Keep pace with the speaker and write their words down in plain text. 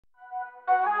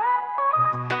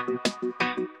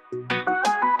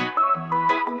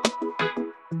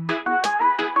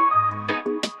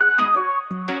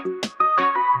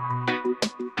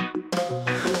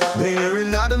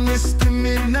Staring at a misty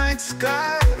midnight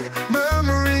sky,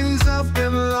 murmurings of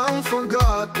them long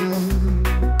forgotten.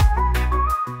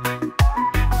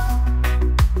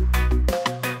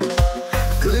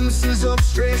 Glimpses of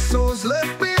stray souls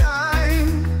left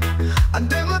behind, and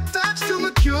them attached to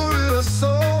my curious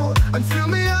soul, and fill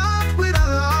me up with a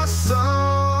lost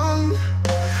song.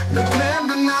 The blend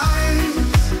the night,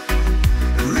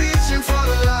 reaching for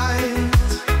the light.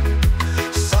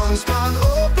 Songs found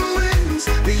open wings,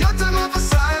 the autumn of a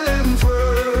silent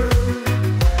world.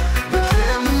 The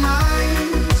blend the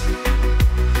night,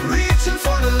 reaching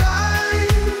for the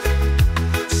light.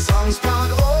 Songs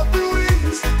found open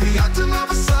wings, the autumn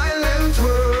of a silent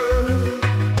world.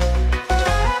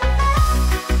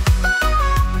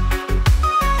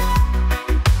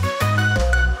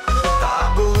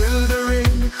 A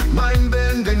bewildering,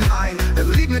 mind-bending high that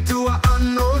lead me to an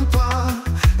unknown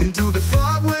path, into the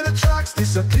fog where the tracks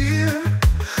disappear.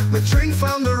 My train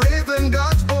found the raven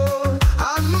God's bowl,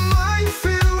 and my mind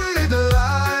filled with the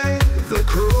light, the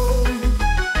crow.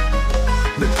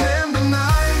 The candle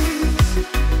night,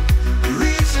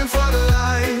 reaching for the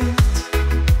light.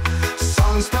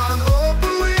 Songs found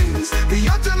open wings, the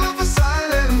autumn of a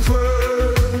silent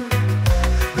world.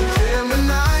 The candle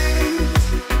night,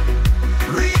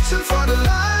 reaching for the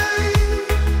light.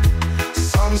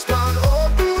 Songs found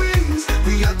open wings,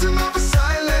 the autumn of a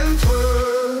silent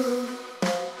world.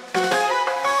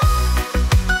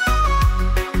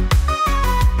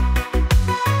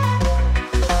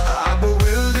 A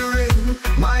bewildering,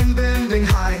 mind-bending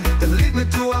high that lead me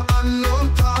to an unknown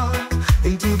path,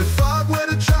 into the fog where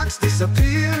the tracks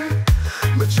disappear.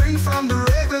 My train from the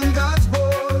raven God's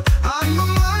bowl, and my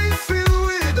mind filled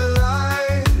with the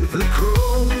light, the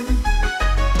crow.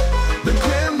 The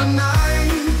grim the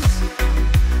night,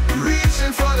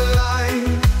 reaching for the light.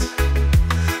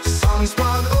 Songs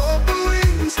found open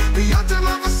wings, the autumn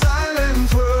of a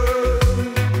silent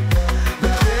world. The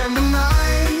grim the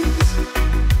night,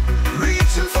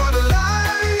 reaching for the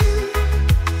light.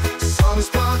 Songs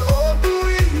found open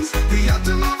wings, the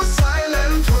autumn of a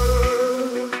silent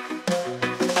world.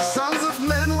 Songs of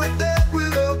men were dead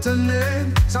without a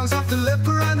name. Songs of the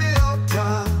leper and the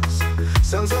outcast.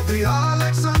 Songs of the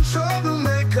harlots and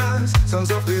troublemakers.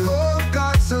 Songs of the old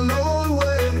gods and old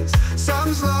ways.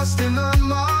 Songs lost in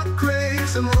unmarked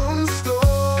graves and rolling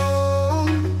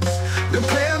stones. They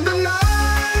play in the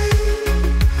night,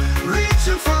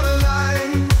 reaching for the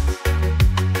light.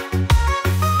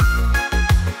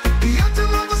 The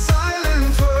autumn of a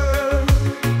silent world.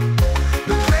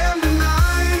 They play in the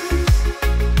night,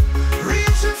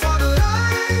 reaching for the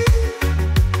light.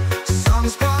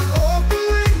 Songs found open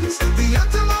wings, the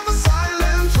autumn of a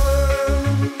silent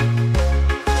world.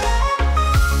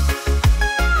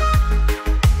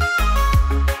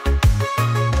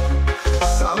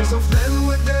 Songs of men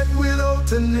were dead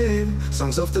without a name.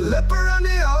 Songs of the leper and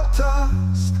the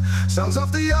outcast. Songs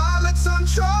of the harlots and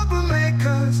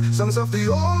troublemakers. Songs of the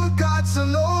old gods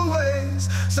and old ways.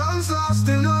 Songs lost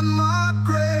in unmarked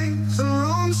graves and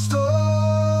ruined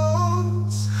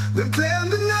stones. They play in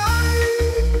the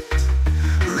night,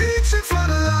 reaching for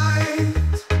the light.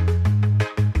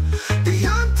 The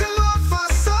anthem of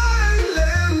a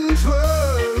silent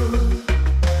world.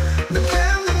 They play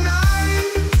in the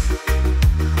night,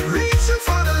 reaching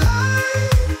for the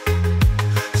light.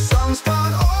 Songs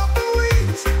found open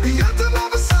wings, the anthem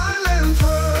of a silent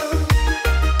world.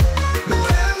 They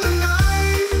play in the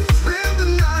night,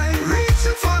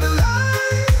 reaching for the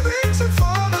light, reaching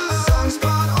for the light. Songs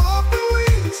found open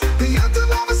wings, the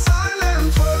anthem of a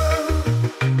silent world.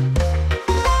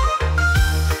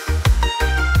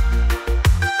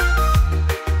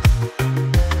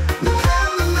 They play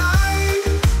in the night,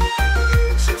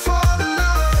 reaching for the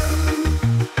light.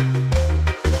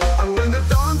 And when the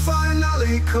dawn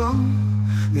finally come,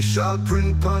 me shall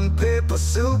print on paper,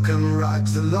 silk and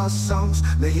rags the lost songs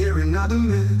they hearing out the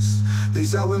mist.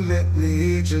 These are what make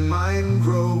me age and mind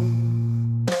grow.